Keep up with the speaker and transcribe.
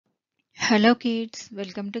Hello kids,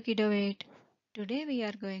 welcome to KIDDOVATE. Today we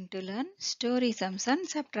are going to learn story sums and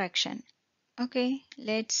subtraction. Okay,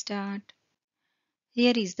 let's start.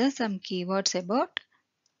 Here is the some keywords about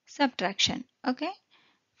subtraction. Okay,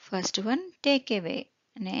 first one take away,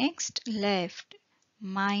 next left,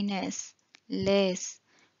 minus, less,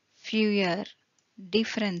 fewer,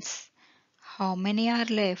 difference, how many are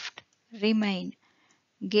left, remain,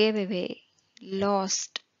 gave away,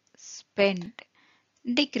 lost, spent,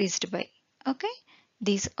 decreased by. Okay,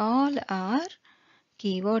 these all are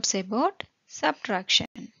keywords about subtraction.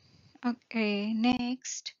 Okay,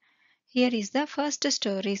 next. Here is the first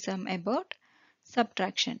story sum about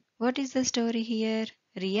subtraction. What is the story here?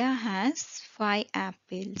 Ria has 5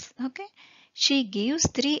 apples. Okay, she gives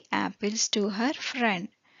 3 apples to her friend.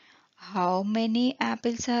 How many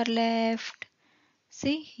apples are left?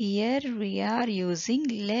 See here we are using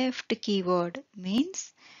left keyword,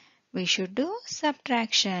 means we should do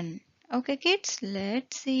subtraction. Okay kids,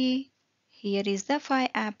 let's see. Here is the 5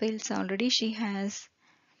 apples already she has.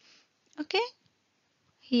 Okay,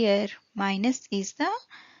 here minus is the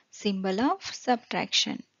symbol of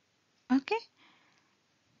subtraction. Okay,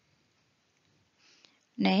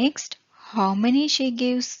 next, how many she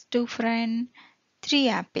gives to friend? 3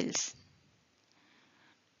 apples.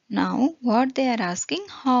 Now what they are asking,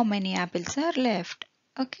 how many apples are left?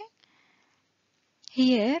 Okay,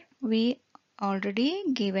 here we already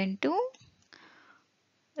given to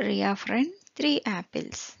Ria friend 3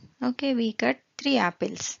 apples. Okay, we cut 3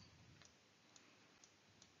 apples.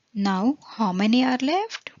 Now how many are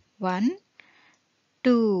left? 1,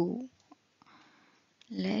 2.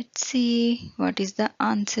 Let's see what is the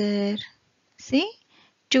answer. See,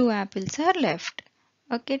 2 apples are left.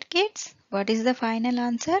 Okay kids, what is the final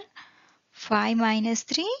answer? 5 minus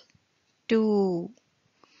 3, 2.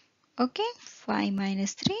 Okay, 5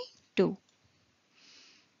 minus 3, 2.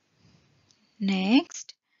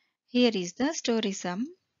 Next, here is the story sum.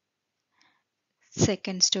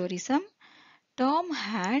 Second story sum. Tom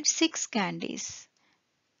had 6 candies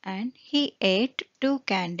and he ate 2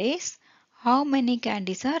 candies. How many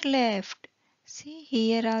candies are left? See,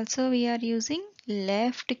 here also we are using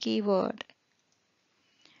left keyword.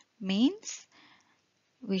 Means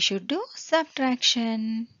we should do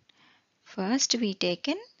subtraction. First we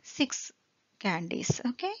taken 6 candies.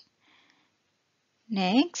 Okay.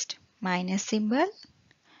 Next minus symbol.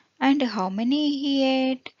 And how many he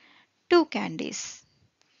ate? 2 candies.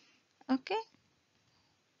 Okay.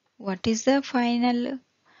 What is the final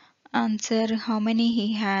answer? How many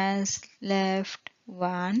he has left?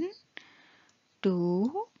 1,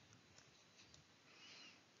 2.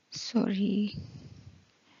 Sorry.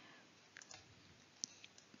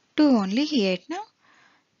 2 only he ate now.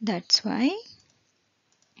 That's why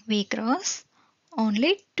we cross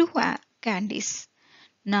only 2 candies.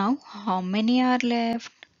 Now how many are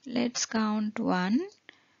left? Let's count 1,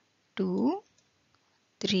 2,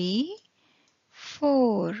 3,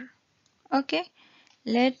 4. Okay,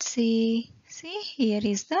 let's see. See, here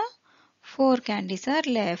is the 4 candies are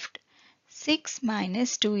left. 6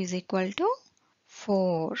 minus 2 is equal to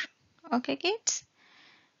 4. Okay kids.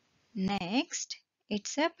 Next,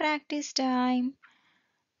 it's a practice time.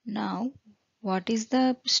 Now, what is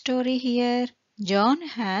the story here? John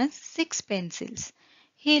has 6 pencils.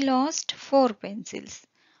 He lost 4 pencils.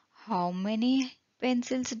 How many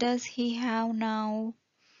pencils does he have now?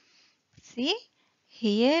 See,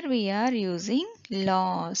 here we are using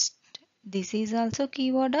lost. This is also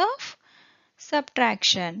keyword of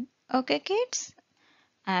subtraction. Okay kids,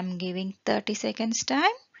 I am giving 30 seconds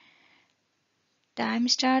time. Time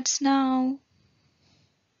starts now.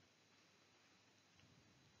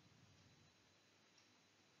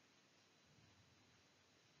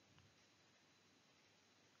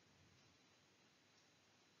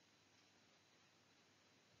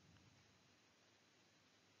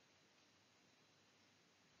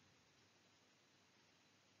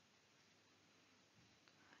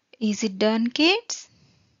 Is it done kids?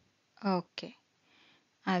 Okay,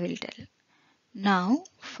 I will tell. Now,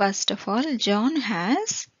 first of all, John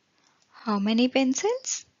has how many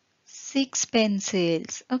pencils? 6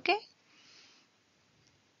 pencils. Okay,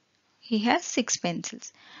 he has 6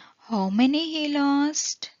 pencils. How many he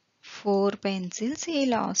lost? 4 pencils he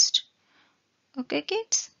lost. Okay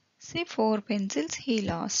kids, see 4 pencils he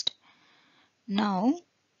lost. Now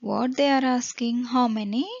what they are asking, how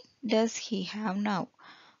many does he have now?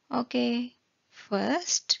 Okay,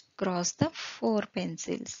 first cross the 4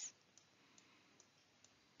 pencils.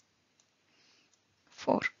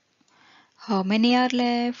 4. How many are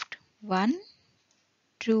left? 1,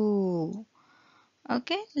 2.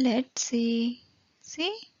 Okay, let's see.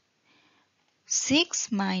 See,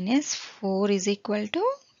 6 minus 4 is equal to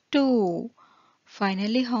 2.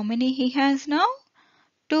 Finally, how many he has now?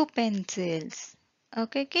 2 pencils.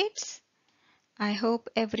 Okay, kids? I hope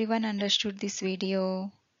everyone understood this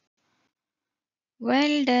video.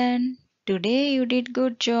 Well done. Today you did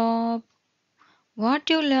good job. What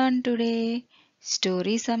you learned today?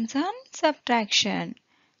 Story sums and subtraction.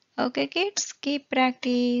 Okay, kids, keep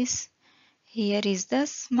practice. Here is the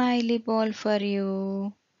smiley ball for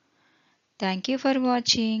you. Thank you for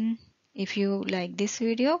watching. If you like this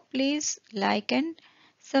video, please like and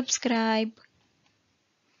subscribe.